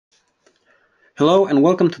Hello and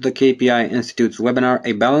welcome to the KPI Institute's webinar,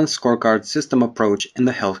 A Balanced Scorecard System Approach in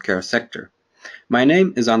the Healthcare Sector. My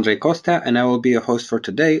name is Andre Costa and I will be a host for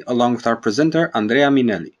today along with our presenter Andrea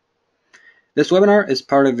Minelli. This webinar is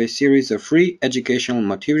part of a series of free educational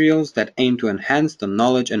materials that aim to enhance the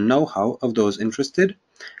knowledge and know-how of those interested,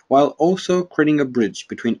 while also creating a bridge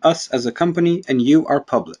between us as a company and you, our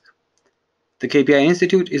public. The KPI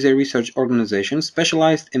Institute is a research organization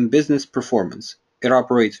specialized in business performance. It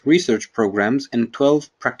operates research programs in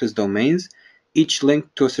 12 practice domains, each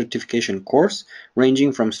linked to a certification course,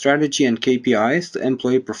 ranging from strategy and KPIs to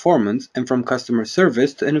employee performance and from customer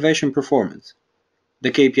service to innovation performance.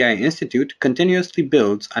 The KPI Institute continuously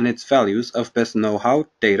builds on its values of best know-how,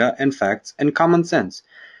 data and facts, and common sense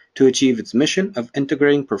to achieve its mission of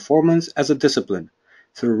integrating performance as a discipline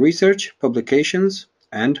through research, publications,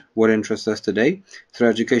 and, what interests us today, through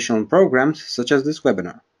educational programs such as this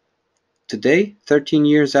webinar. Today, 13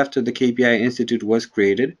 years after the KPI Institute was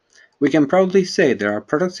created, we can proudly say that our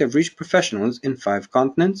products have reached professionals in 5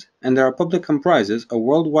 continents, and that our public comprises a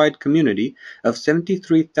worldwide community of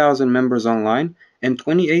 73,000 members online and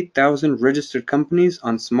 28,000 registered companies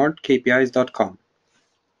on smartkpis.com.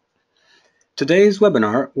 Today's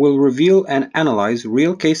webinar will reveal and analyze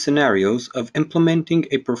real case scenarios of implementing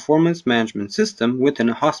a performance management system within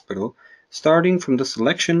a hospital, starting from the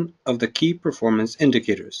selection of the key performance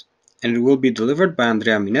indicators, and it will be delivered by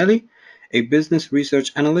Andrea Minelli, a business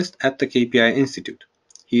research analyst at the KPI Institute.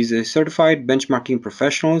 He is a certified benchmarking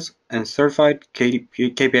professional and certified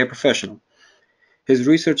KPI professional. His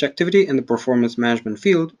research activity in the performance management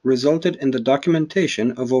field resulted in the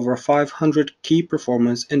documentation of over 500 key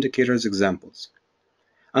performance indicators examples.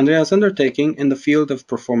 Andrea's undertaking in the field of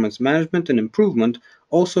performance management and improvement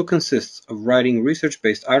also consists of writing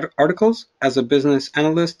research-based articles. As a business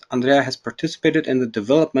analyst, Andrea has participated in the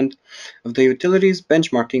development of the Utilities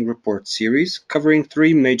Benchmarking Report series covering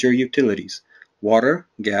 3 major utilities: water,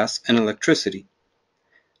 gas, and electricity.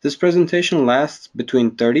 This presentation lasts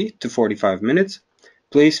between 30 to 45 minutes.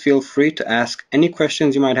 Please feel free to ask any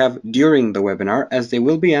questions you might have during the webinar, as they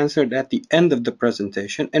will be answered at the end of the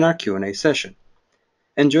presentation in our Q&A session.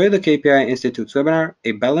 Enjoy the KPI Institute's webinar,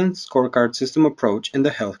 A Balanced Scorecard System Approach in the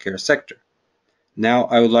Healthcare Sector. Now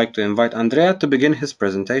I would like to invite Andrea to begin his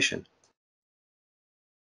presentation.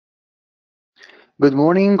 Good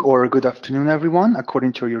morning or good afternoon, everyone,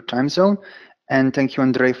 according to your time zone. And thank you,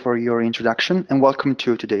 Andre, for your introduction, and welcome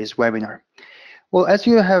to today's webinar. Well, as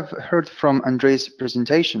you have heard from Andre's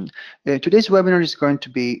presentation, today's webinar is going to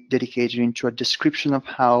be dedicated into a description of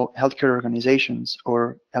how healthcare organizations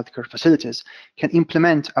or healthcare facilities can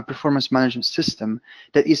implement a performance management system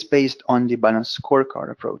that is based on the Balanced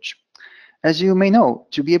Scorecard approach. As you may know,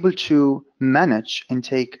 to be able to manage and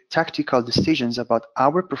take tactical decisions about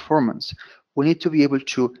our performance, we need to be able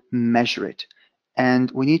to measure it.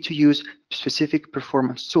 And we need to use specific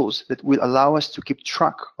performance tools that will allow us to keep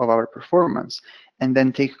track of our performance and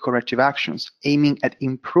then take corrective actions aiming at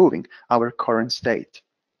improving our current state.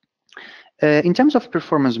 In terms of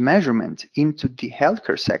performance measurement into the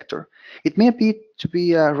healthcare sector, it may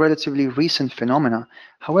be a relatively recent phenomena.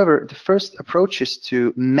 However, the first approaches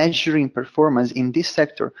to measuring performance in this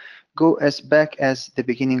sector go as back as the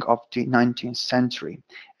beginning of the 19th century.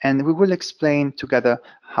 And we will explain together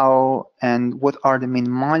how and what are the main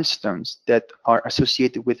milestones that are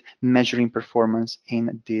associated with measuring performance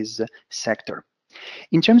in this sector.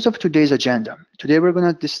 In terms of today's agenda, today we're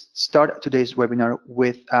going to start today's webinar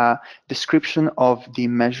with a description of the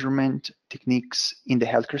measurement techniques in the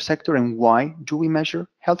healthcare sector and why do we measure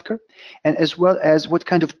healthcare, and as well as what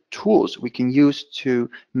kind of tools we can use to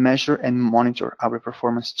measure and monitor our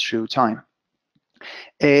performance through time.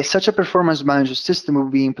 Such a performance management system will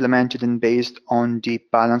be implemented and based on the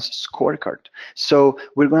Balanced Scorecard. So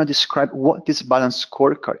we're going to describe what this Balanced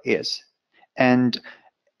Scorecard is. And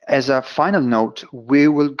as a final note, we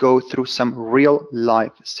will go through some real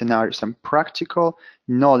life scenarios, some practical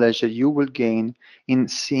knowledge that you will gain in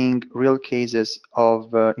seeing real cases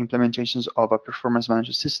of implementations of a performance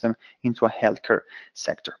management system into a healthcare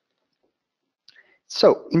sector.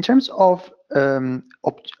 So in terms of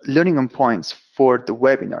learning on points for the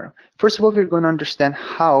webinar, first of all, we're going to understand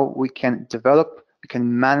how we can develop, we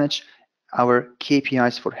can manage our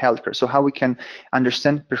KPIs for healthcare. So how we can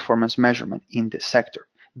understand performance measurement in this sector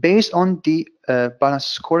based on the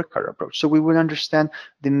Balanced Scorecard approach. So we will understand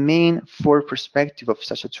the main 4 perspectives of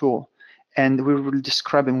such a tool, and we will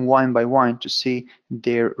describe them one by one to see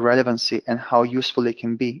their relevancy and how useful they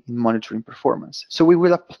can be in monitoring performance. So we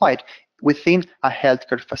will apply it within a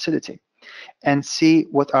healthcare facility and see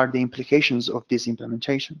what are the implications of these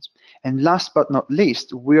implementations. And last but not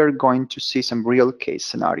least, we are going to see some real case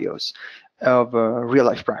scenarios of real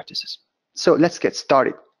life practices. So let's get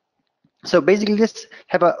started. So basically, let's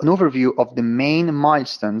have an overview of the main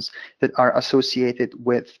milestones that are associated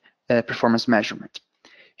with performance measurement.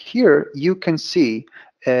 Here you can see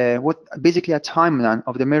what basically a timeline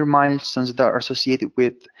of the main milestones that are associated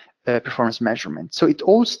with performance measurement. So it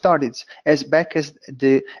all started as back as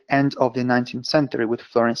the end of the 19th century with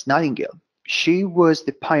Florence Nightingale. She was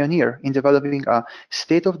the pioneer in developing a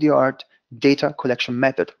state-of-the-art data collection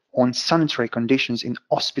method on sanitary conditions in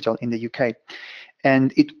hospital in the UK.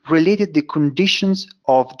 And it related the conditions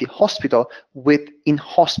of the hospital with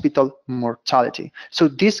in-hospital mortality. So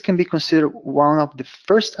this can be considered one of the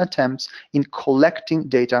first attempts in collecting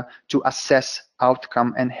data to assess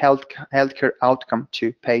outcome and healthcare outcome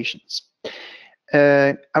to patients.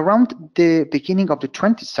 Around the beginning of the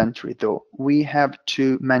 20th century, though, we have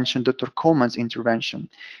to mention Dr. Coleman's intervention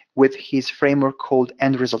with his framework called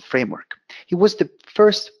End Result Framework. He was the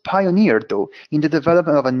first pioneer, though, in the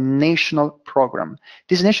development of a national program.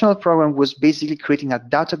 This national program was basically creating a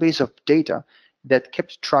database of data that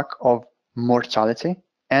kept track of mortality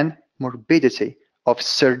and morbidity of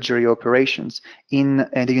surgery operations in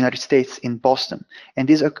the United States, in Boston, and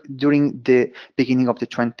this during the beginning of the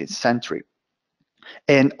 20th century.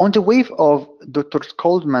 And on the wave of Dr.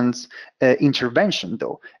 Coleman's intervention,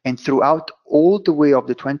 though, and throughout all the way of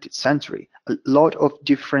the 20th century, a lot of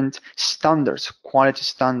different standards, quality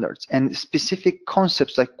standards, and specific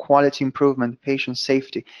concepts like quality improvement, patient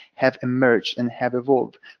safety have emerged and have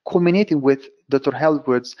evolved, culminating with Dr.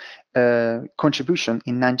 Hellwood's contribution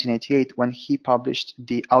in 1988 when he published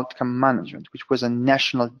the Outcome Management, which was a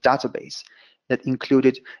national database that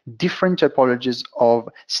included different typologies of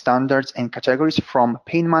standards and categories from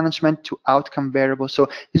pain management to outcome variables. So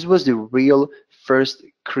this was the real first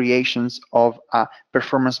creations of a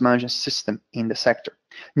performance management system in the sector.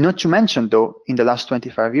 Not to mention, though, in the last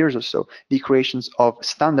 25 years or so, the creations of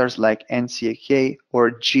standards like NCAK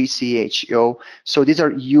or GCHO. So these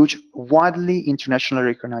are huge, widely internationally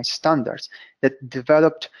recognized standards that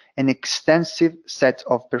developed an extensive set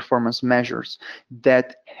of performance measures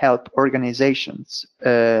that help organizations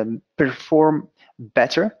perform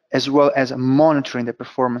better, as well as monitoring the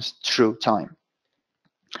performance through time.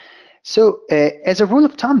 So as a rule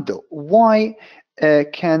of thumb, though, why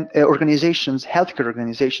can organizations, healthcare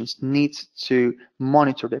organizations, need to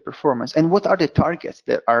monitor their performance, and what are the targets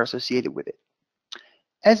that are associated with it?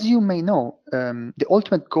 As you may know, the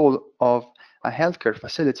ultimate goal of a healthcare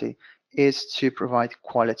facility is to provide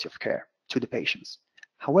quality of care to the patients.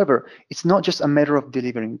 However, it's not just a matter of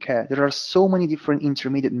delivering care. There are so many different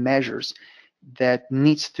intermediate measures that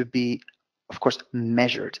needs to be, of course,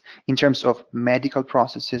 measured in terms of medical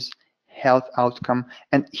processes, health outcome,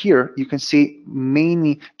 and here you can see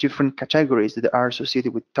many different categories that are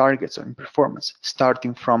associated with targets on performance,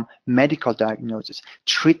 starting from medical diagnosis,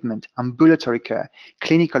 treatment, ambulatory care,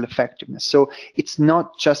 clinical effectiveness. So it's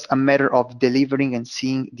not just a matter of delivering and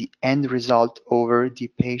seeing the end result over the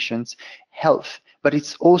patient's health, but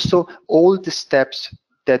it's also all the steps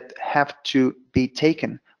that have to be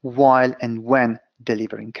taken while and when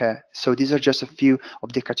delivering care. So these are just a few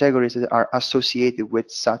of the categories that are associated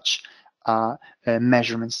with such a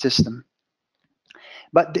measurement system.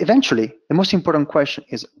 But eventually, the most important question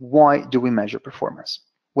is, why do we measure performance?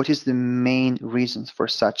 What is the main reasons for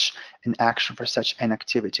such an action, for such an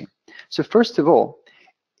activity? So first of all,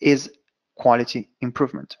 is quality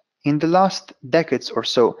improvement. In the last decades or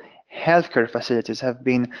so, healthcare facilities have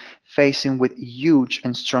been facing with huge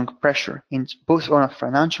and strong pressure in both on a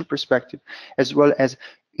financial perspective as well as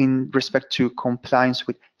in respect to compliance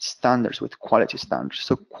with standards, with quality standards.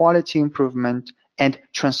 So quality improvement and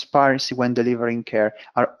transparency when delivering care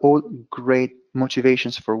are all great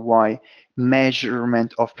motivations for why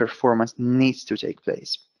measurement of performance needs to take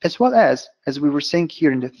place. As well as we were saying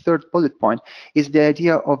here in the third bullet point, is the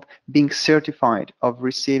idea of being certified, of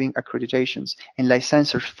receiving accreditations and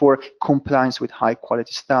licensures for compliance with high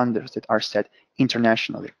quality standards that are set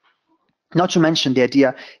internationally. Not to mention the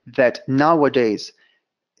idea that nowadays,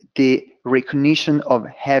 the recognition of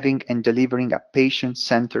having and delivering a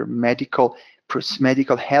patient-centered medical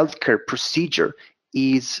healthcare procedure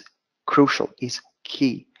is crucial, is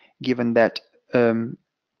key, given that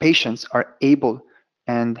patients are able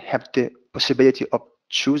and have the possibility of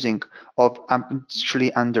choosing, of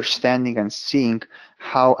actually understanding and seeing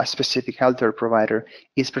how a specific healthcare provider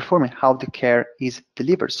is performing, how the care is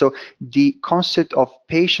delivered. So the concept of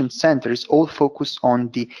patient-centered is all focused on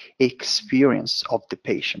the experience of the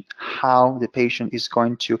patient, how the patient is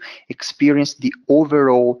going to experience the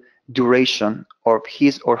overall duration of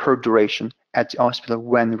his or her duration at the hospital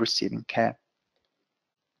when receiving care.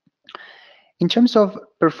 In terms of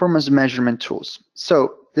performance measurement tools,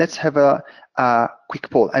 so let's have a quick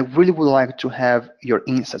poll. I really would like to have your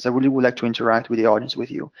insights. I really would like to interact with the audience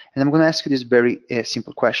with you. And I'm going to ask you this very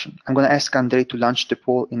simple question. I'm going to ask Andre to launch the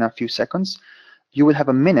poll in a few seconds. You will have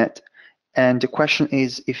a minute. And the question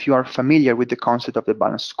is if you are familiar with the concept of the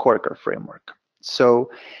Balanced Scorecard framework.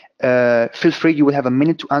 So feel free, you will have a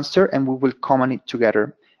minute to answer and we will comment it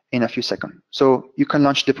together in a few seconds. So you can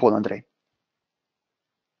launch the poll, Andre.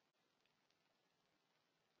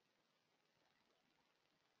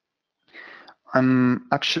 I'm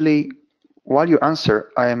actually, while you answer,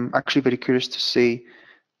 I'm actually very curious to see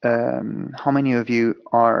how many of you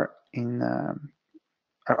are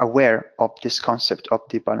aware of this concept of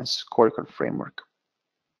the Balanced Scorecard framework.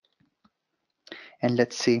 And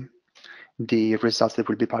let's see the results that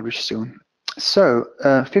will be published soon. So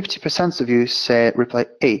 50% of you said reply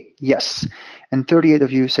A, yes, and 38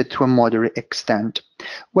 of you said to a moderate extent.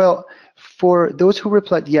 Well, for those who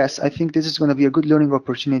replied yes, I think this is going to be a good learning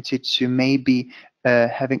opportunity to maybe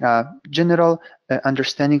having a general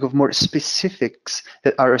understanding of more specifics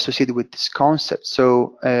that are associated with this concept.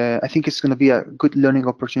 So I think it's going to be a good learning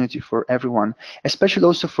opportunity for everyone, especially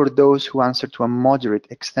also for those who answer to a moderate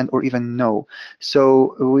extent or even no.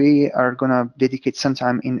 So we are going to dedicate some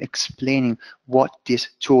time in explaining what this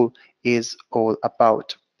tool is all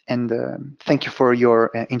about. And thank you for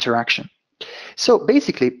your interaction. So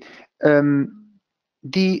basically,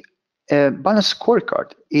 the Balanced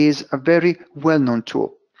Scorecard is a very well-known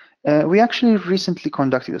tool. We actually recently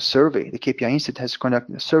conducted a survey. The KPI Institute has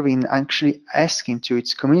conducted a survey in actually asking to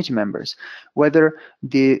its community members whether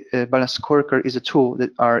the Balanced Scorecard is a tool that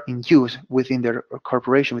are in use within their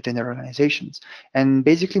corporation, within their organizations. And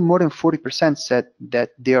basically more than 40% said that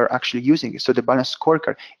they are actually using it. So the Balanced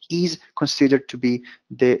Scorecard is considered to be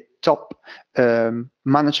the top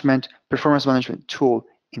performance management tool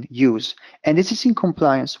in use. And this is in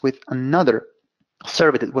compliance with another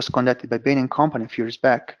survey that was conducted by Bain & Company a few years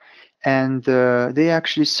back. And they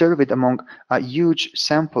actually surveyed among a huge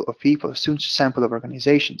sample of people, a huge sample of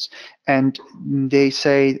organizations. And they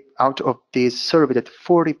say out of this survey that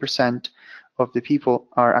 40% of the people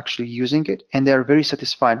are actually using it, and they are very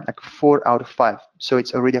satisfied, like 4 out of 5. So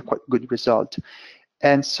it's already a quite good result.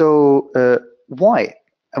 And so why?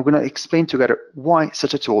 I'm going to explain together why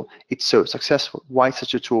such a tool is so successful, why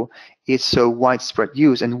such a tool is so widespread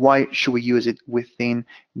use, and why should we use it within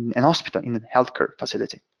an hospital, in a healthcare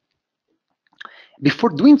facility.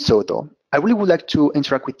 Before doing so, though, I really would like to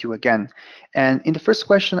interact with you again. And in the first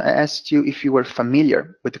question, I asked you if you were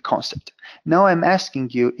familiar with the concept. Now I'm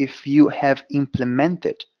asking you if you have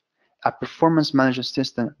implemented a performance management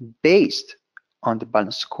system based on the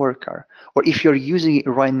Balanced Scorecard, or if you're using it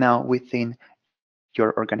right now within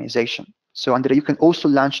your organization. So Andrea, you can also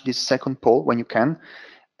launch this second poll when you can.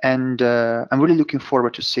 And I'm really looking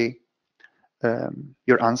forward to see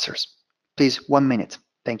your answers. Please, 1 minute.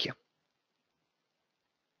 Thank you.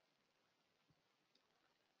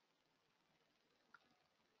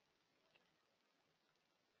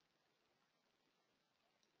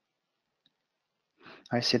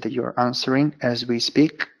 I see that you're answering as we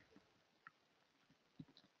speak.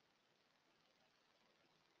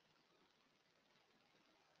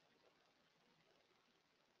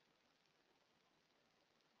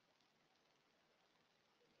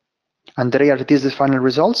 Andrea, are these the final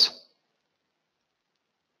results?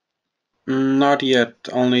 Not yet.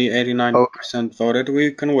 Only 89% voted.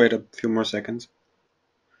 We can wait a few more seconds.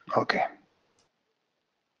 Okay.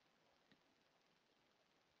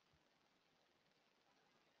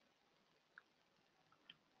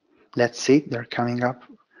 Let's see, they're coming up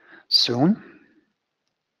soon.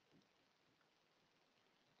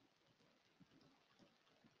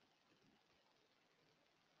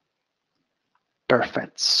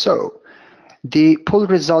 Perfect. So the poll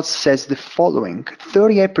results says the following: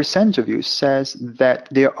 38% of you says that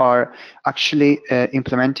they are actually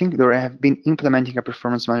implementing, or have been implementing a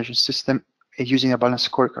performance management system using a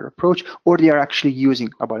Balanced Scorecard approach, or they are actually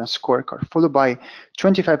using a Balanced Scorecard, followed by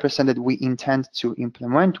 25% that we intend to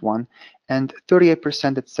implement one, and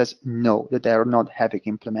 38% that says no, that they are not having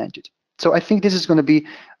implemented. So I think this is going to be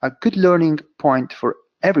a good learning point for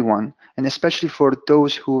everyone, and especially for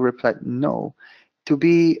those who replied no, to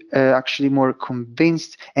be actually more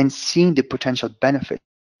convinced and seeing the potential benefits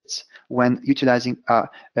when utilizing a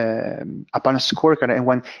Balanced Scorecard and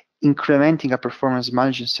when incrementing a performance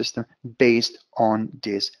management system based on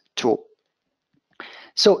this tool.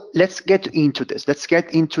 So let's get into this. Let's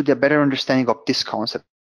get into the better understanding of this concept,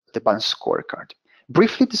 the Balanced Scorecard.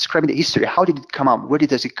 briefly describing the history. How did it come up? Where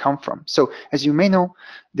does it come from? So as you may know,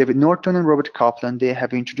 David Norton and Robert Kaplan, they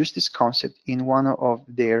have introduced this concept in one of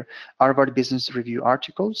their Harvard Business Review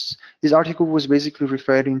articles. This article was basically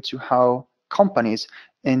referring to how companies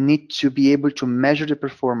need to be able to measure the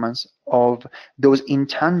performance of those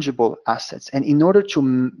intangible assets. And in order to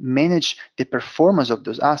manage the performance of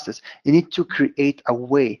those assets, you need to create a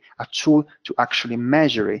way, a tool to actually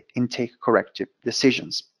measure it and take corrective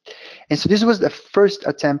decisions. And so this was the first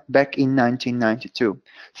attempt back in 1992.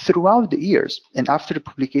 Throughout the years, and after the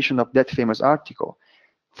publication of that famous article,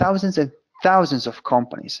 thousands and thousands of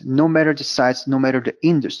companies, no matter the size, no matter the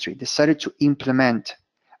industry, decided to implement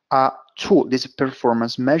a tool, this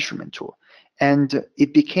performance measurement tool. And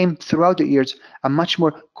it became, throughout the years, a much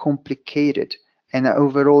more complicated and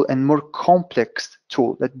overall and more complex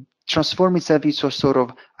tool that transformed itself into a sort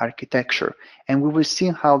of architecture. And we will see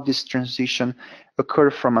how this transition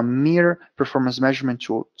occurred from a mere performance measurement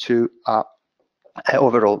tool to an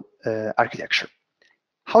overall architecture.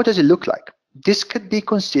 How does it look like? This could be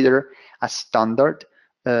considered a standard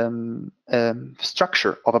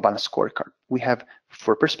structure of a balanced scorecard. We have,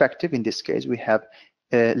 for perspective, in this case, we have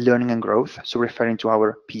learning and growth, so referring to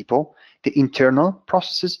our people, the internal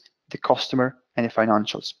processes, the customer, and the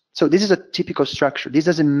financials. So this is a typical structure. This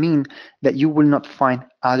doesn't mean that you will not find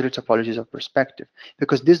other typologies of perspective,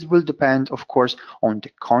 because this will depend, of course, on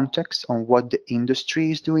the context, on what the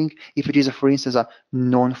industry is doing. If it is, for instance, a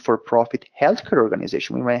non-for-profit healthcare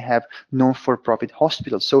organization, we might have non-for-profit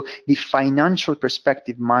hospitals. So the financial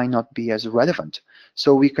perspective might not be as relevant.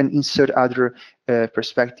 So we can insert other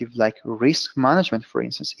perspective like risk management, for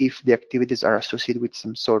instance, if the activities are associated with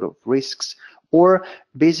some sort of risks, or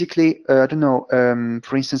basically, I don't know,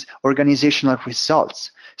 for instance, organizational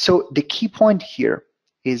results. So the key point here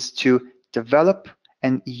is to develop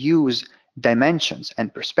and use dimensions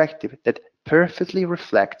and perspective that perfectly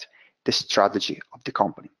reflect the strategy of the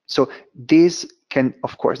company. So this can,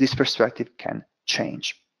 of course, this perspective can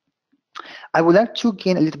change. I would like to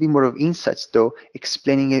gain a little bit more of insights, though,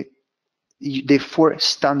 explaining it, the four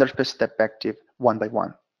standard perspective one by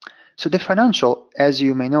one. So the financial, as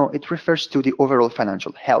you may know, it refers to the overall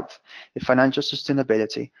financial health, the financial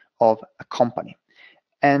sustainability of a company.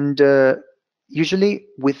 And usually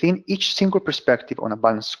within each single perspective on a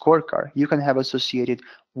balanced scorecard, you can have associated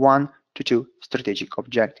 1 to 2 strategic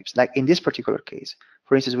objectives. Like in this particular case,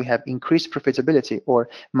 for instance, we have increased profitability or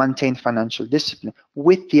maintain financial discipline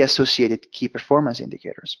with the associated key performance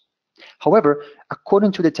indicators. However,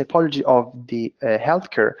 according to the typology of the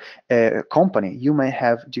healthcare company, you may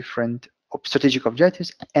have different strategic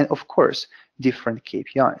objectives and, of course, different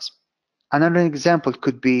KPIs. Another example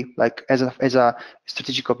could be, like, as a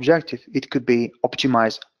strategic objective, it could be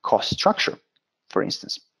optimize cost structure, for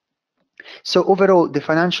instance. So overall, the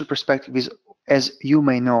financial perspective is, as you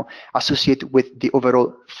may know, associated with the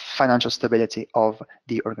overall financial stability of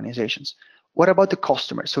the organizations. What about the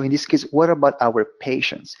customer? So in this case, what about our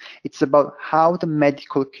patients? It's about how the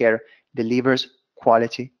medical care delivers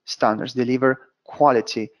quality standards, deliver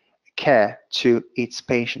quality care to its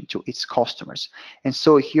patient, to its customers. And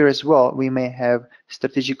so here as well, we may have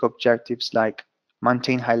strategic objectives like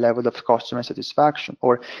maintain high level of customer satisfaction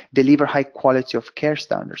or deliver high quality of care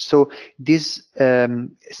standards. So these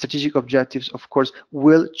strategic objectives, of course,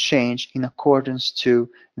 will change in accordance to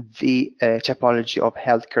the typology of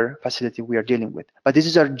healthcare facility we are dealing with. But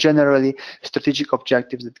these are generally strategic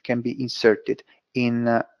objectives that can be inserted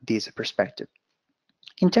in this perspective.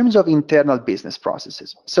 In terms of internal business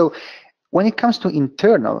processes, so when it comes to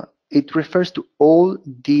internal, it refers to all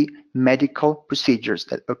the medical procedures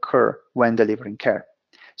that occur when delivering care.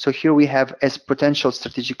 So here we have as potential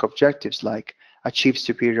strategic objectives like achieve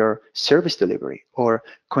superior service delivery or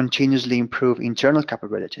continuously improve internal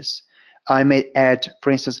capabilities. I may add,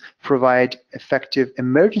 for instance, provide effective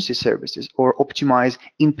emergency services or optimize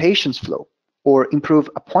inpatient flow or improve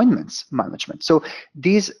appointments management. So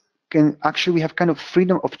these can actually, we have kind of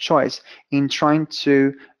freedom of choice in trying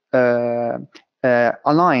to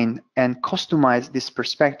align and customize this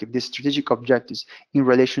perspective, these strategic objectives in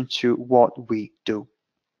relation to what we do.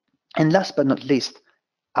 And last but not least,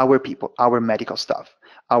 our people, our medical staff,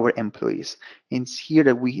 our employees. It's here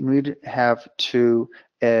that we really have to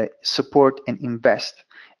support and invest.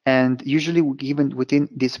 And usually, even within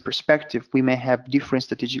this perspective, we may have different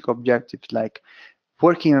strategic objectives like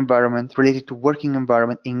working environment, related to working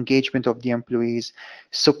environment, engagement of the employees,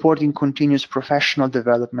 supporting continuous professional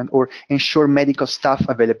development, or ensure medical staff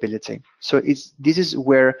availability. So this is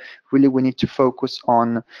where really we need to focus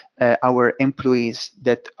on our employees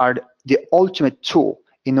that are the ultimate tool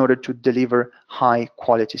in order to deliver high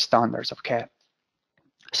quality standards of care.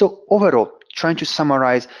 So overall, Trying to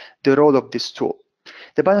summarize the role of this tool,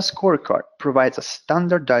 the Balanced Scorecard provides a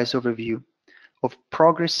standardized overview of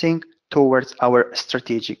progressing towards our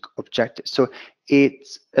strategic objectives. So it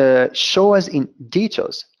shows us in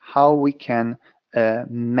details how we can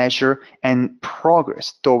measure and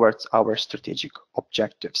progress towards our strategic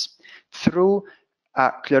objectives through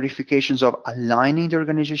clarifications of aligning the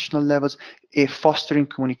organizational levels, fostering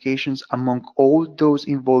communications among all those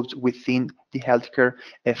involved within the healthcare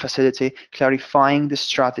facility, clarifying the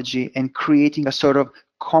strategy, and creating a sort of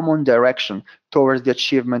common direction towards the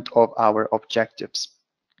achievement of our objectives,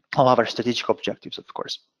 of our strategic objectives, of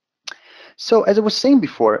course. So as I was saying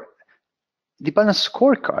before, the Balanced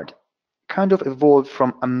Scorecard kind of evolved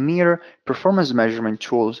from a mere performance measurement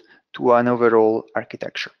tools to an overall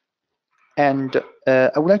architecture. And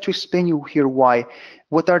I would like to explain you here why,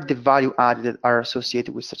 what are the value added that are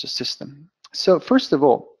associated with such a system. So first of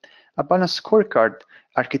all, a Balanced Scorecard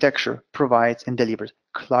architecture provides and delivers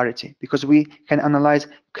clarity because we can analyze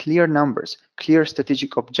clear numbers, clear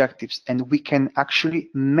strategic objectives, and we can actually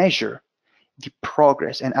measure the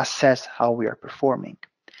progress and assess how we are performing.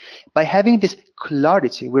 By having this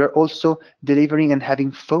clarity, we are also delivering and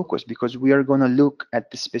having focus because we are going to look at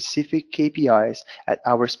the specific KPIs, at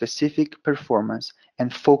our specific performance,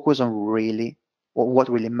 and focus on really what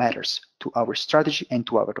really matters to our strategy and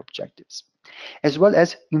to our objectives, as well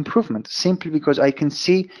as improvement, simply because I can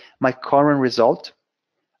see my current result,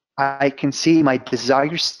 I can see my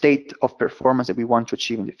desired state of performance that we want to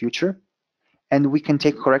achieve in the future, and we can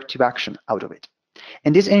take corrective action out of it.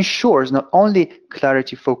 And this ensures not only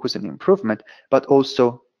clarity, focus, and improvement, but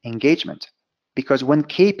also engagement. Because when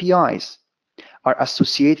KPIs are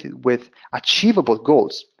associated with achievable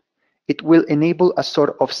goals, it will enable a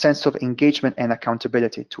sort of sense of engagement and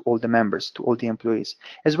accountability to all the members, to all the employees,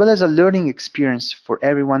 as well as a learning experience for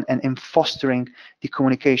everyone and in fostering the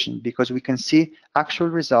communication, because we can see actual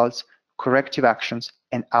results, corrective actions,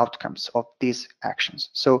 and outcomes of these actions.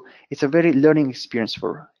 So it's a very learning experience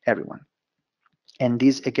for everyone. And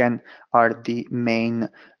these, again, are the main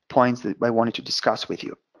points that I wanted to discuss with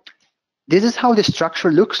you. This is how the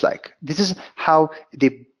structure looks like. This is how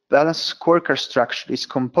the Balanced Scorecard structure is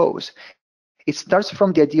composed. It starts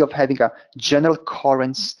from the idea of having a general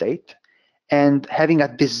current state and having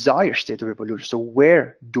a desired state of evolution. So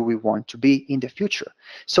where do we want to be in the future?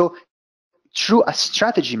 So through a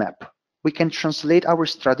strategy map, we can translate our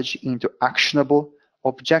strategy into actionable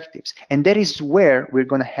objectives. And that is where we're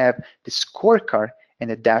going to have the scorecard and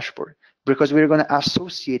the dashboard, because we're going to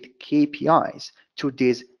associate KPIs to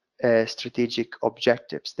these strategic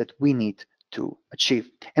objectives that we need to achieve.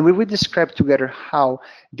 And we will describe together how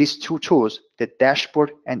these two tools, the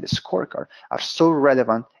dashboard and the scorecard, are so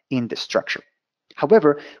relevant in the structure.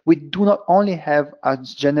 However, we do not only have a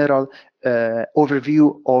general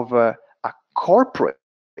overview of a corporate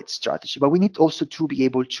strategy, but we need also to be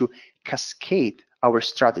able to cascade our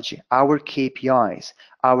strategy, our KPIs,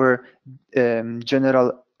 our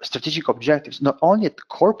general strategic objectives, not only at the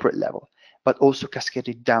corporate level, but also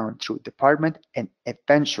cascaded down through department and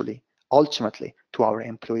eventually, ultimately, to our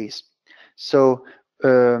employees. So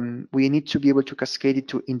we need to be able to cascade it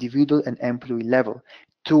to individual and employee level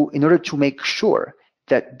in order to make sure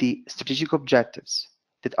that the strategic objectives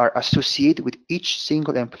that are associated with each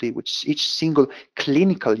single employee, with each single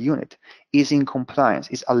clinical unit, is in compliance,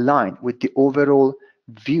 is aligned with the overall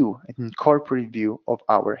view and corporate view of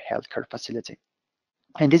our healthcare facility.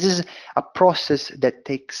 And this is a process that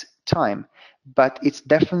takes time, but it's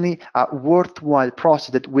definitely a worthwhile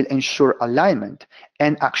process that will ensure alignment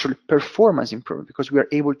and actual performance improvement, because we are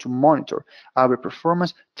able to monitor our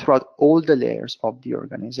performance throughout all the layers of the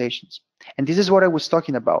organizations. And this is what I was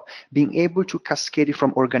talking about, being able to cascade it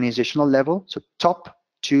from organizational level, so top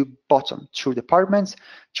to bottom, through departments,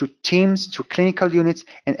 to teams, to clinical units,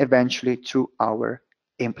 and eventually to our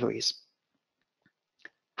employees.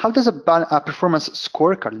 How does a performance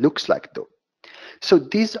scorecard looks like, though? So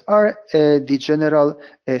these are the general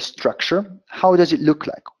structure. How does it look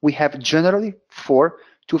like? We have generally 4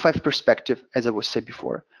 to 5 perspectives, as I was said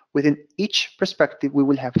before. Within each perspective, we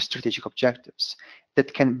will have strategic objectives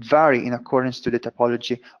that can vary in accordance to the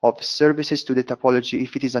typology of services, to the typology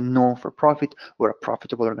if it is a non-for-profit or a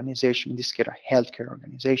profitable organization, in this case, a healthcare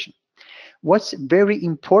organization. What's very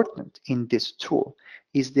important in this tool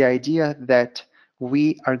is the idea that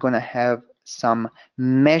we are going to have some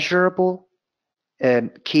measurable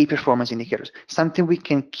key performance indicators, something we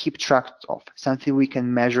can keep track of, something we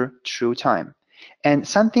can measure through time, and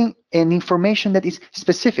information that is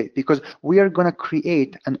specific, because we are going to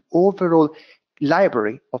create an overall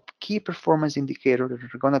library of key performance indicators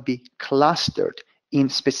that are going to be clustered in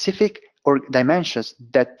specific or dimensions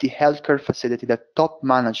that the healthcare facility, that top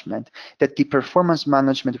management, that the performance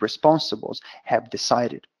management responsibles have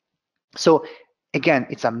decided. So again,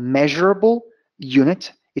 it's a measurable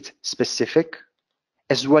unit, it's specific,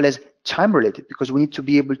 as well as time related, because we need to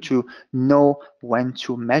be able to know when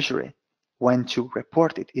to measure it, when to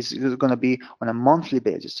report it. Is it going to be on a monthly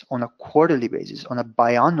basis, on a quarterly basis, on a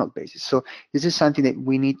biannual basis? So this is something that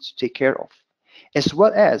we need to take care of, as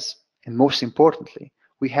well as, and most importantly,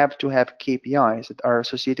 we have to have KPIs that are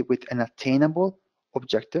associated with an attainable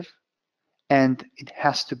objective, and it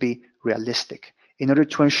has to be realistic in order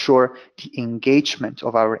to ensure the engagement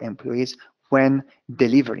of our employees when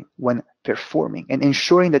delivering, when performing, and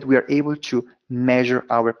ensuring that we are able to measure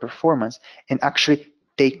our performance and actually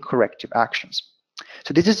take corrective actions.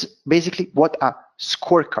 So this is basically what a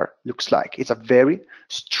scorecard looks like. It's a very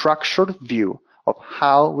structured view of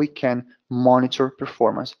how we can monitor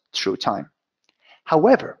performance through time.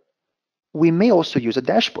 However, we may also use a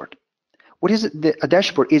dashboard. What is a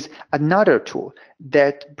dashboard? Is another tool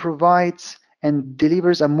that provides and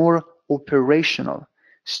delivers a more operational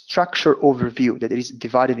structure overview that is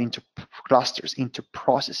divided into clusters, into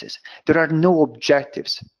processes. There are no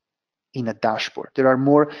objectives in a dashboard. There are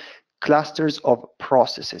more clusters of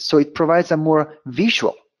processes. So it provides a more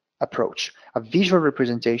visual approach, a visual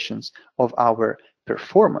representations of our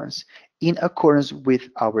performance in accordance with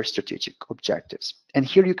our strategic objectives. And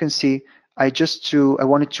here you can see, I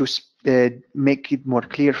wanted to make it more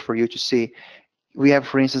clear for you to see. We have,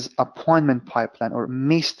 for instance, appointment pipeline or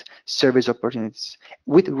missed service opportunities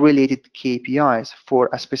with related KPIs for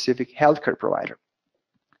a specific healthcare provider.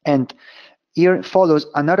 And here follows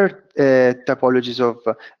another typologies of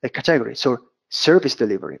a category. So service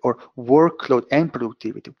delivery or workload and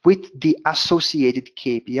productivity with the associated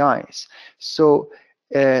KPIs. So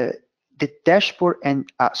the dashboard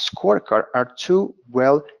and a scorecard are two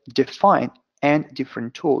well-defined and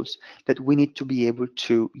different tools that we need to be able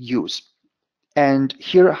to use. And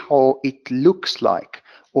here how it looks like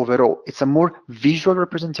overall. It's a more visual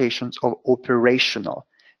representations of operational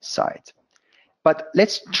side. But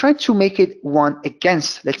let's try to make it one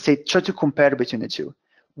against, let's say, try to compare between the two.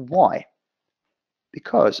 Why?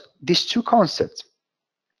 Because these two concepts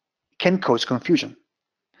can cause confusion.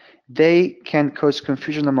 They can cause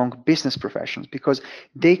confusion among business professionals because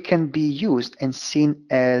they can be used and seen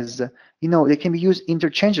as, they can be used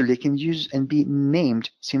interchangeably, they can use and be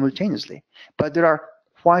named simultaneously, but there are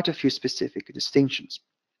quite a few specific distinctions.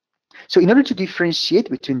 So in order to differentiate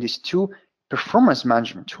between these two performance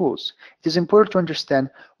management tools, it is important to understand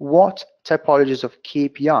what typologies of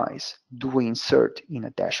KPIs do we insert in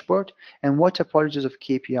a dashboard and what typologies of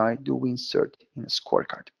KPI do we insert in a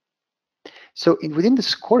scorecard. So within the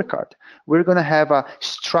scorecard, we're going to have a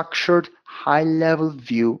structured high-level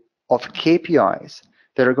view of KPIs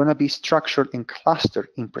that are going to be structured and clustered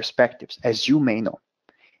in perspectives, as you may know.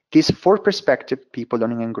 These four perspectives, people,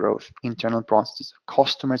 learning and growth, internal processes,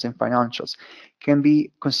 customers, and financials, can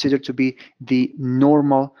be considered to be the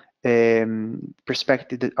normal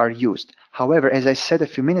perspective that are used. However, as I said a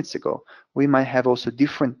few minutes ago, we might have also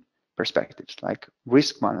different perspectives like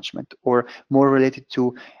risk management or more related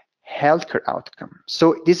to healthcare outcome.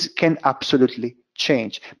 So this can absolutely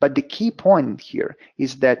change. But the key point here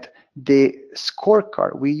is that the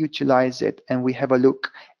scorecard, we utilize it and we have a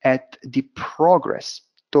look at the progress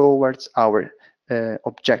towards our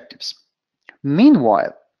objectives.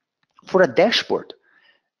 Meanwhile, for a dashboard,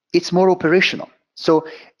 it's more operational. So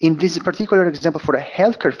in this particular example, for a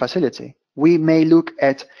healthcare facility, we may look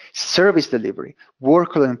at service delivery,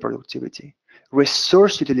 workload and productivity,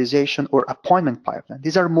 resource utilization, or appointment pipeline.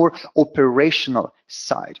 These are more operational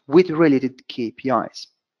side with related KPIs.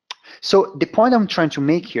 So the point I'm trying to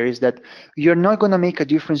make here is that you're not going to make a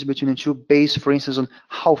difference between the two based, for instance, on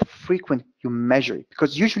how frequent you measure it,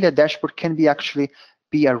 because usually a dashboard can be actually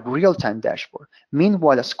be a real-time dashboard.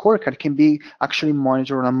 Meanwhile, a scorecard can be actually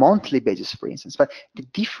monitored on a monthly basis, for instance. But the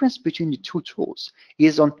difference between the two tools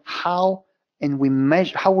is on how and we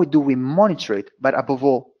measure, how do we monitor it, but above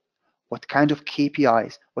all, what kind of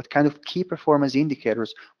KPIs, what kind of key performance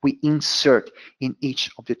indicators we insert in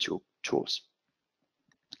each of the two tools.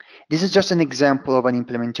 This is just an example of an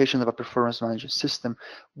implementation of a performance management system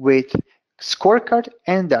with scorecard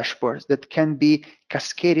and dashboards that can be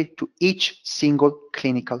cascaded to each single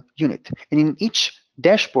clinical unit. And in each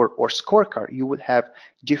dashboard or scorecard, you will have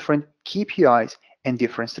different KPIs and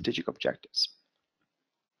different strategic objectives.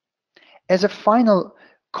 As a final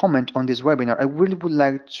comment on this webinar, I really would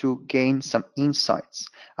like to gain some insights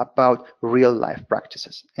about real life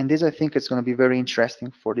practices. And this, I think, is going to be very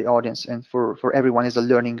interesting for the audience and for everyone as a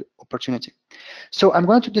learning opportunity. So I'm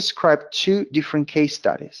going to describe two different case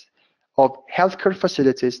studies of healthcare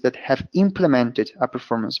facilities that have implemented a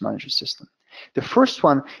performance management system. The first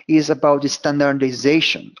one is about the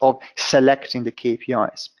standardization of selecting the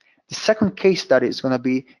KPIs. The second case study is going to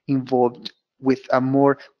be involved with a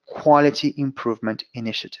more quality improvement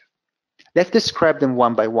initiative. Let's describe them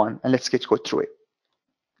one by one and let's go through it.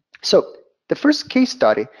 So the first case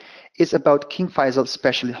study is about King Faisal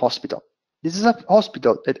Specialty Hospital. This is a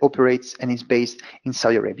hospital that operates and is based in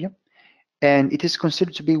Saudi Arabia, and it is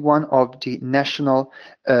considered to be one of the national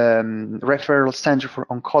referral center for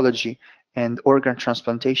oncology and organ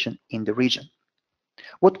transplantation in the region.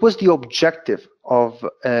 What was the objective of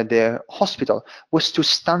the hospital was to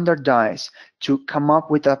standardize, to come up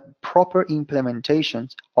with a proper implementation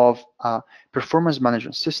of a performance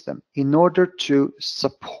management system in order to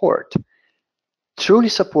truly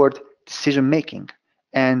support decision making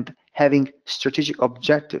and having strategic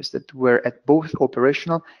objectives that were at both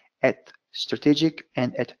operational, at strategic,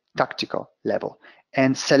 and at tactical level,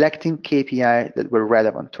 and selecting KPI that were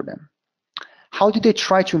relevant to them. How did they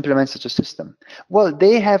try to implement such a system? Well,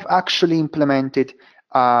 they have actually implemented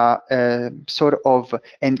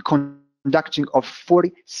conducting of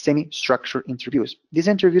 40 semi-structured interviews. These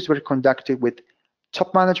interviews were conducted with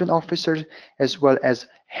top management officers, as well as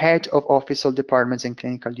head of official departments and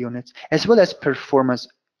clinical units, as well as performance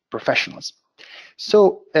professionals.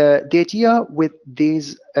 So the idea with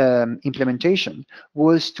this implementation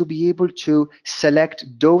was to be able to select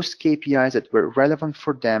those KPIs that were relevant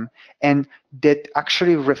for them and that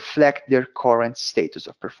actually reflect their current status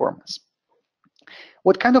of performance.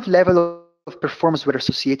 What kind of level of performance were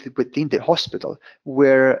associated within the hospital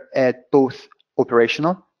were at both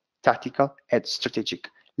operational, tactical, and strategic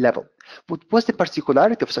level. What was the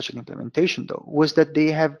particularity of such an implementation, though, was that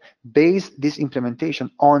they have based this implementation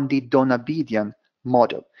on the Donabedian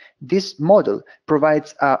model. This model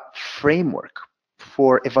provides a framework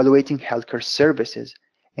for evaluating healthcare services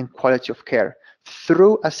and quality of care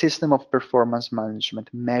through a system of performance management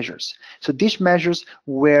measures. So these measures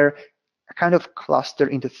were kind of clustered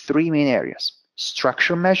into three main areas: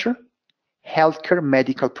 structure measure, healthcare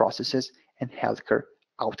medical processes, and healthcare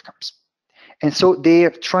outcomes. And so they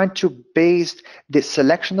have tried to base the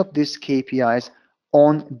selection of these KPIs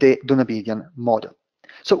on the Donabedian model.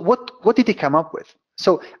 So what did they come up with?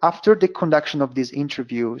 So after the conduction of these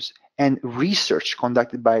interviews and research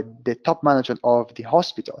conducted by the top management of the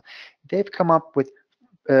hospital, they've come up with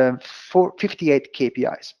 58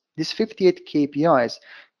 KPIs. These 58 KPIs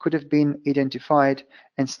could have been identified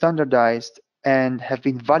and standardized and have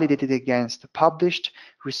been validated against published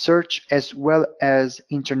research as well as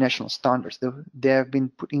international standards. They have been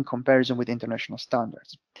put in comparison with international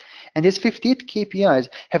standards. And these 58 KPIs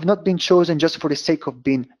have not been chosen just for the sake of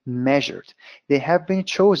being measured. They have been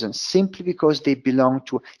chosen simply because they belong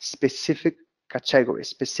to specific categories,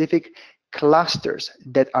 specific clusters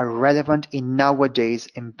that are relevant in nowadays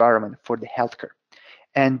environment for the healthcare.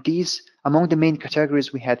 And these, among the main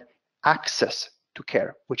categories, we had access to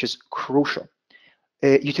care, which is crucial.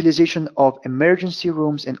 Utilization of emergency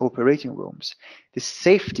rooms and operating rooms, the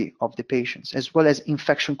safety of the patients, as well as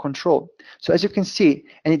infection control. So as you can see,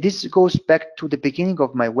 and this goes back to the beginning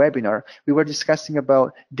of my webinar, we were discussing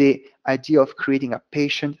about the idea of creating a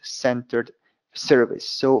patient-centered service.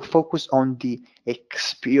 So focus on the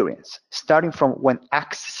experience, starting from when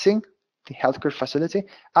accessing the healthcare facility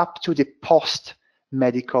up to the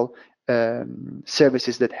post-medical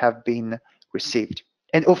services that have been received.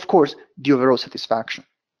 And of course, the overall satisfaction.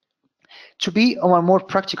 To be on a more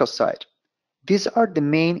practical side, these are the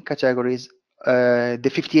main categories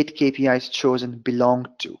the 58 KPIs chosen belong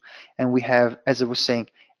to. And we have, as I was saying,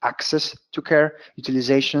 access to care,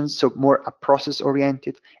 utilization, so more a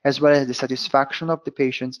process-oriented, as well as the satisfaction of the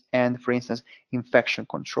patients and, for instance, infection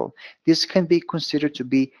control. This can be considered to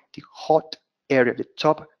be the hot area, the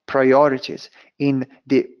top priorities in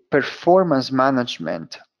the performance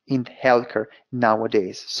management in healthcare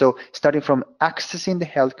nowadays. So starting from accessing the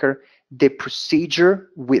healthcare, the procedure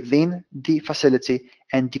within the facility,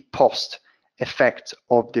 and the post effect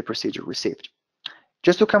of the procedure received.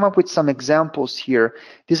 Just to come up with some examples here,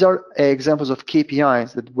 these are examples of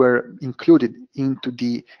KPIs that were included into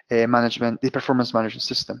the performance management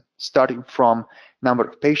system, starting from number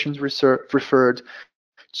of patients referred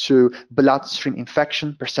to bloodstream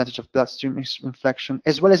infection, percentage of bloodstream infection,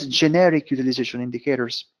 as well as generic utilization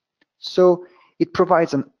indicators. So it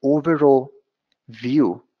provides an overall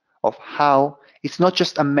view of how it's not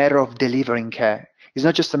just a matter of delivering care. It's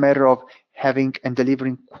not just a matter of having and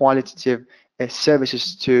delivering qualitative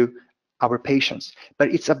services to our patients, but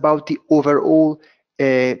it's about the overall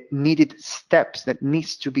needed steps that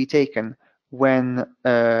needs to be taken when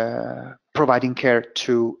providing care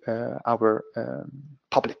to our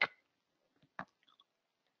public.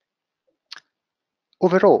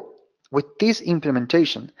 Overall, with this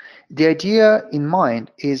implementation, the idea in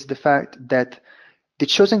mind is the fact that the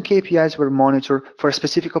chosen KPIs were monitored for a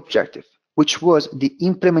specific objective, which was the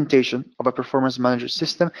implementation of a performance management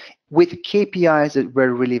system with KPIs that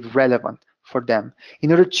were really relevant for them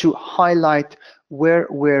in order to highlight where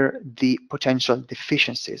were the potential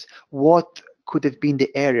deficiencies, what could have been the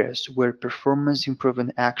areas where performance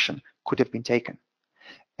improvement action could have been taken.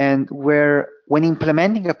 And where, when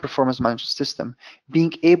implementing a performance management system,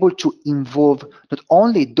 being able to involve not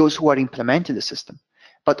only those who are implementing the system,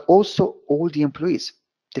 but also all the employees,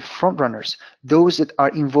 the front runners, those that are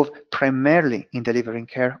involved primarily in delivering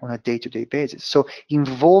care on a day-to-day basis. So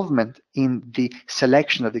involvement in the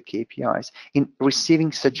selection of the KPIs, in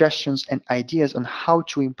receiving suggestions and ideas on how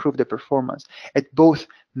to improve the performance at both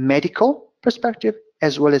medical perspective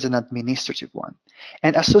as well as an administrative one,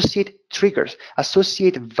 and associate triggers,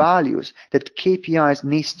 associate values that KPIs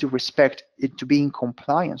needs to respect it to be in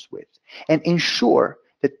compliance with, and ensure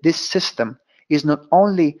that this system is not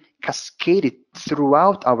only cascaded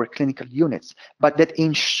throughout our clinical units, but that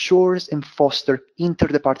ensures and fosters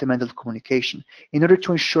interdepartmental communication in order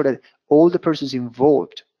to ensure that all the persons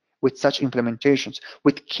involved with such implementations,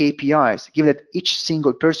 with KPIs, given that each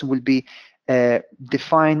single person will be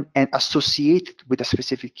defined and associated with a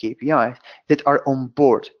specific KPI, that are on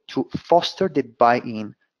board to foster the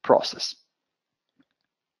buy-in process.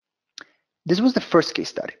 This was the first case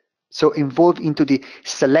study. So involved into the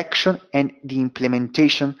selection and the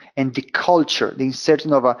implementation and the culture, the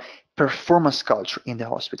insertion of a performance culture in the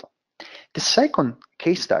hospital. The second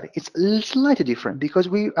case study is slightly different because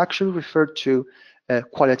we actually refer to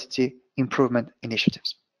quality improvement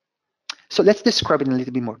initiatives. So let's describe it in a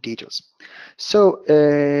little bit more details. So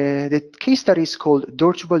the case study is called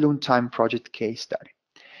Door to Balloon Time Project Case Study.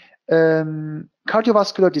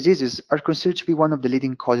 Cardiovascular diseases are considered to be one of the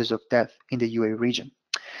leading causes of death in the UAE region.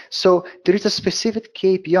 So there is a specific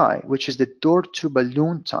KPI, which is the door to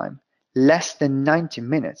balloon time, less than 90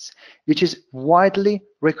 minutes, which is widely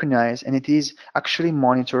recognized, and it is actually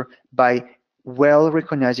monitored by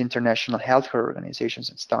well-recognized international healthcare organizations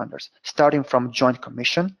and standards, starting from Joint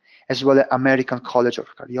Commission, as well as American College of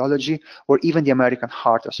Cardiology, or even the American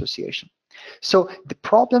Heart Association. So the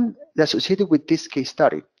problem associated with this case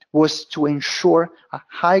study was to ensure a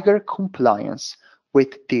higher compliance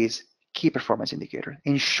with these key performance indicator,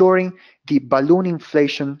 ensuring the balloon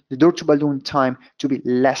inflation, the door to balloon time to be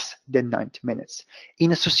less than 90 minutes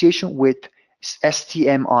in association with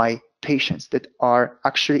STMI patients that are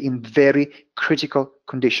actually in very critical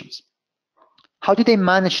conditions. How did they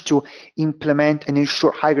manage to implement and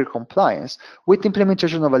ensure higher compliance with the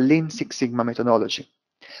implementation of a Lean Six Sigma methodology?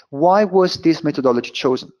 Why was this methodology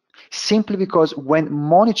chosen? Simply because when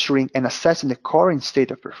monitoring and assessing the current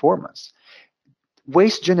state of performance,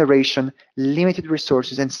 waste generation, limited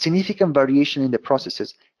resources, and significant variation in the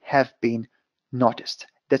processes have been noticed.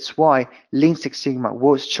 That's why Lean Six Sigma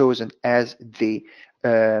was chosen as the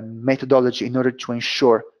methodology in order to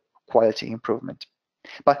ensure quality improvement.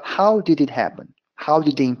 But how did it happen? How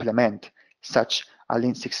did they implement such a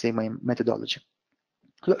Lean Six Sigma methodology?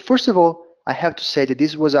 First of all, I have to say that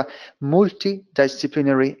this was a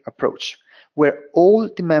multidisciplinary approach where all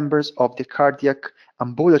the members of the cardiac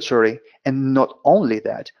ambulatory, and not only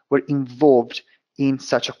that, were involved in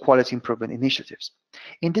such a quality improvement initiatives.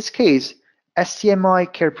 In this case,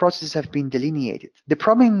 SCMI care processes have been delineated. The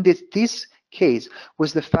problem in this case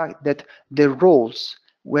was the fact that the roles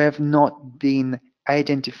have not been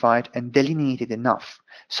identified and delineated enough.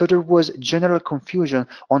 So there was general confusion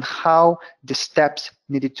on how the steps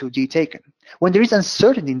needed to be taken. When there is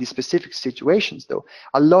uncertainty in these specific situations, though,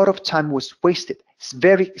 a lot of time was wasted. It's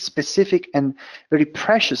very specific and very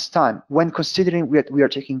precious time when considering that we are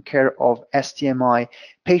taking care of STMI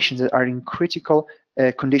patients that are in critical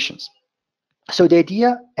conditions. So the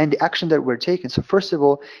idea and the action that we're taking, so first of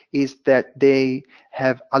all, is that they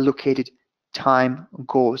have allocated time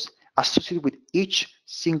goals associated with each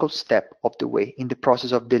single step of the way in the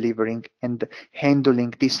process of delivering and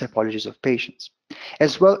handling these typologies of patients,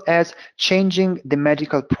 as well as changing the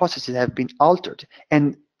medical processes have been altered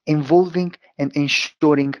and involving and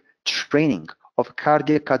ensuring training of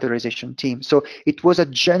cardiac catheterization team. So it was a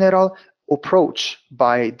general approach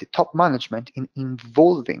by the top management in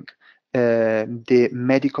involving the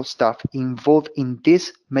medical staff involved in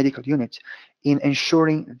this medical unit in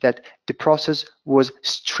ensuring that the process was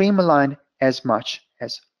streamlined as much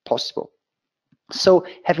as possible. So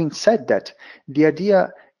having said that, the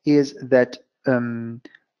idea is that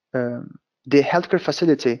the healthcare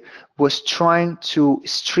facility was trying to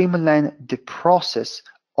streamline the process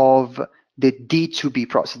of the D2B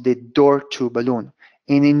process, the door to balloon.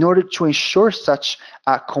 And in order to ensure such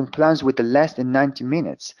compliance with the less than 90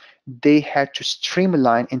 minutes, they had to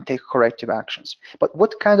streamline and take corrective actions. But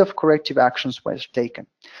what kind of corrective actions were taken?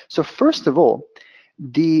 So first of all,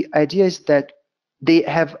 the idea is that they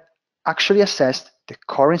have actually assessed the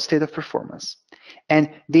current state of performance, and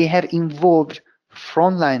they have involved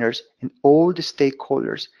frontliners and all the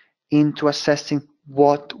stakeholders into assessing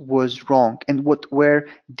what was wrong and what were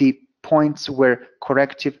the points where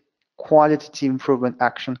corrective qualitative improvement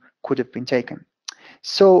action could have been taken.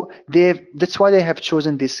 So that's why they have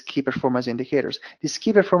chosen these key performance indicators. This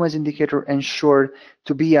key performance indicator ensured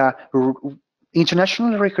to be a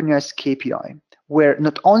internationally recognized KPI, where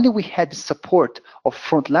not only we had the support of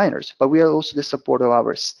frontliners, but we had also the support of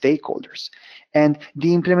our stakeholders. And the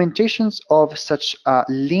implementations of such a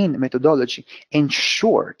lean methodology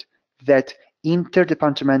ensured that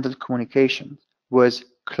interdepartmental communication was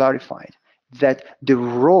clarified, that the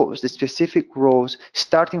roles, the specific roles,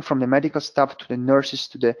 starting from the medical staff to the nurses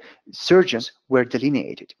to the surgeons, were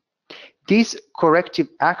delineated. This corrective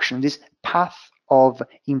action, this path of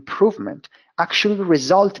improvement, actually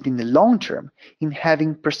resulted in the long term in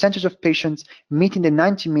having percentage of patients meeting the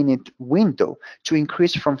 90-minute window to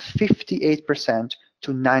increase from 58%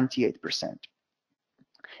 to 98%.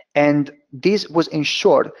 And this was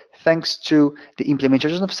ensured thanks to the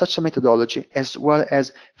implementation of such a methodology, as well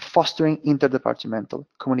as fostering interdepartmental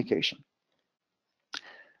communication.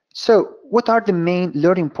 So what are the main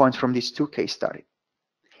learning points from these two case studies?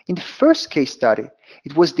 In the first case study,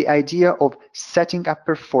 it was the idea of setting up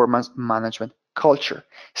performance management culture,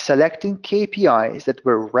 selecting KPIs that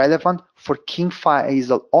were relevant for King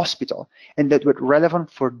Faisal Hospital and that were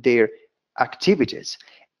relevant for their activities,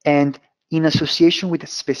 and in association with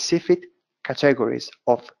specific categories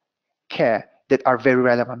of care that are very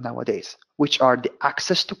relevant nowadays, which are the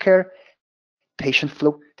access to care, patient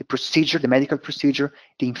flow, the procedure, the medical procedure,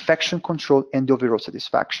 the infection control, and the overall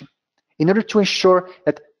satisfaction, in order to ensure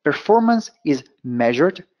that performance is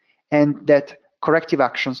measured and that corrective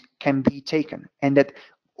actions can be taken, and that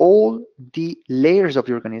all the layers of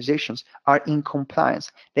the organizations are in compliance.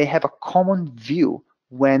 They have a common view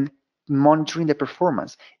when monitoring the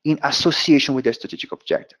performance in association with their strategic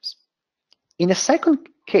objectives. In the second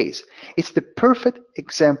case, it's the perfect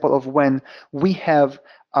example of when we have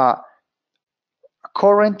a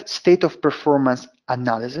current state of performance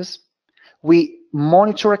analysis. We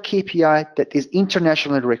monitor a KPI that is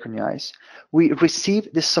internationally recognized. We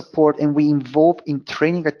receive the support and we involve in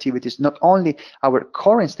training activities, not only our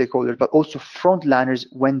current stakeholders, but also frontliners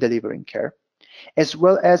when delivering care, as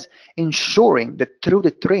well as ensuring that through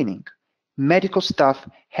the training, medical staff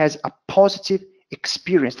has a positive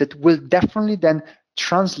experience that will definitely then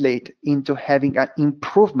translate into having an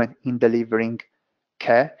improvement in delivering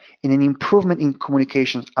care and an improvement in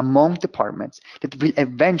communications among departments that will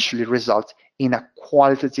eventually result in a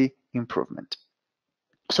qualitative improvement.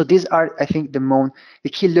 So these are, I think, the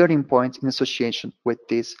key learning points in association with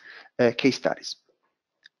these case studies.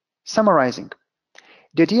 Summarizing,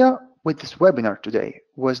 the idea with this webinar today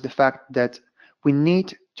was the fact that we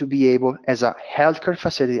need to be able, as a healthcare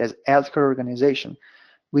facility, as a healthcare organization,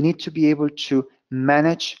 we need to be able to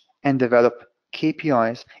manage and develop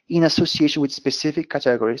KPIs in association with specific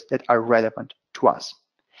categories that are relevant to us.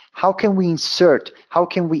 How can we insert, how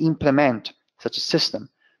can we implement such a system?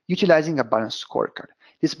 Utilizing a balanced scorecard.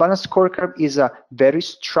 This balanced scorecard is a very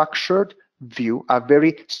structured view, a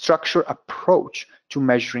very structured approach to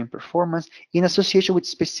measuring performance in association with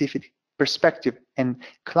specific perspective and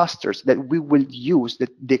clusters that we will use,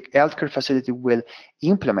 that the healthcare facility will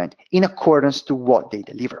implement in accordance to what they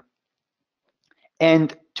deliver.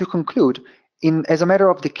 And to conclude, as a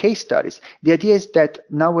matter of the case studies, the idea is that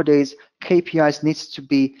nowadays KPIs needs to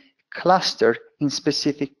be clustered in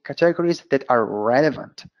specific categories that are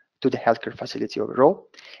relevant to the healthcare facility overall.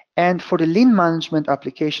 And for the lean management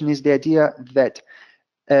application is the idea that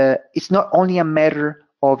it's not only a matter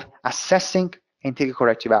of assessing and taking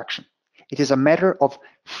corrective action. It is a matter of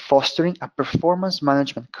fostering a performance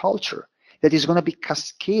management culture that is going to be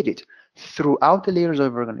cascaded throughout the layers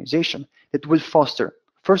of organization that will foster,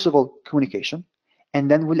 first of all, communication, and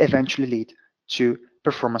then will eventually lead to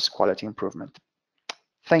performance quality improvement.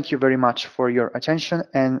 Thank you very much for your attention,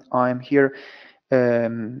 and I'm here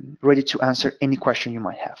ready to answer any question you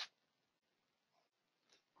might have.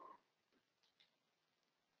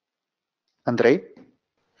 Andrei?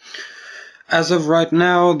 As of right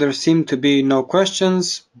now, there seem to be no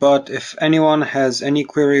questions, but if anyone has any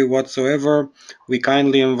query whatsoever, we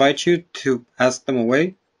kindly invite you to ask them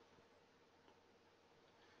away.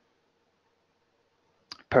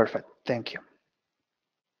 Perfect. Thank you.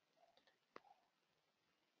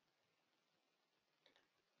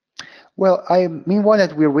 Well, meanwhile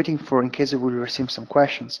that we're waiting for, in case we receive some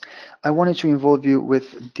questions, I wanted to involve you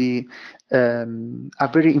with the a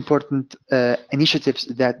very important initiatives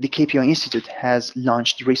that the KPI Institute has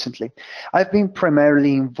launched recently. I've been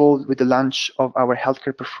primarily involved with the launch of our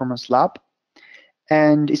Healthcare Performance Lab,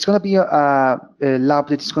 and it's going to be a lab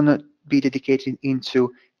that is going to be dedicated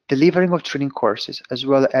into delivering of training courses, as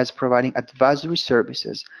well as providing advisory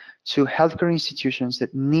services to healthcare institutions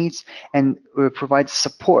that needs and provide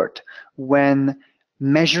support when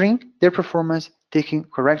measuring their performance, taking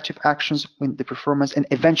corrective actions with the performance, and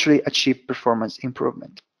eventually achieve performance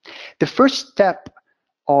improvement. The first step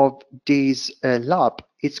of this lab,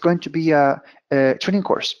 it's going to be a training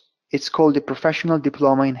course. It's called the Professional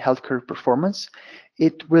Diploma in Healthcare Performance.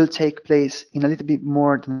 It will take place in a little bit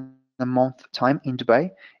more than a month time in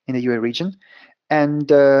Dubai, in the UAE region.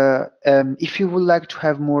 And if you would like to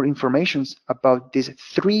have more information about this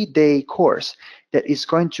 3-day course that is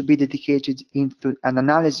going to be dedicated into an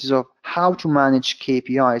analysis of how to manage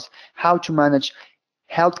KPIs, how to manage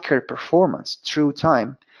healthcare performance through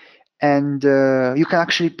time, and you can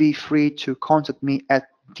actually be free to contact me at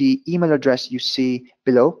the email address you see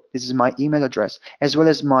below. This is my email address, as well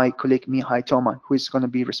as my colleague Mihai Toman, who is going to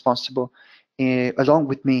be responsible along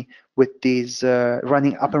with me with this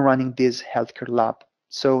running this healthcare lab.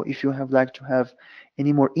 So if you have like to have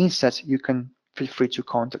any more insights, you can feel free to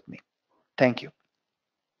contact me. Thank you.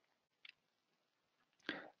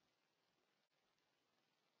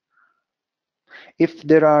 If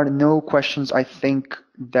there are no questions, I think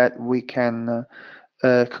that we can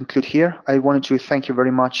conclude here. I wanted to thank you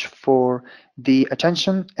very much for the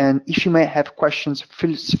attention, and if you may have questions,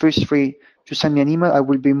 feel free to send me an email. I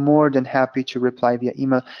will be more than happy to reply via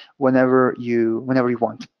email whenever you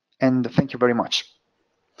want. And thank you very much.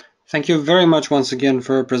 Thank you very much once again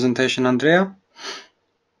for your presentation, Andrea.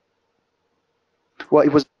 Well,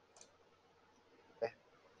 it was.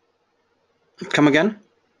 Come again?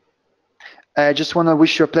 I just want to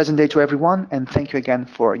wish you a pleasant day to everyone, and thank you again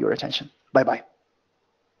for your attention. Bye-bye.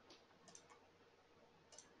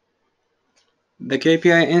 The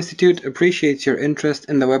KPI Institute appreciates your interest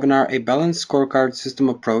in the webinar A Balanced Scorecard System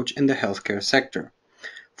Approach in the Healthcare Sector.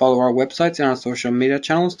 Follow our websites and our social media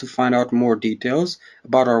channels to find out more details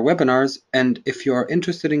about our webinars, and if you are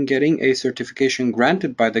interested in getting a certification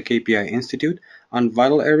granted by the KPI Institute on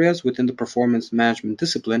vital areas within the performance management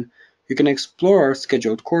discipline, you can explore our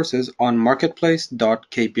scheduled courses on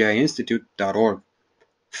marketplace.kpiinstitute.org.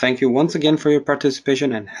 Thank you once again for your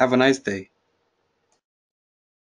participation and have a nice day.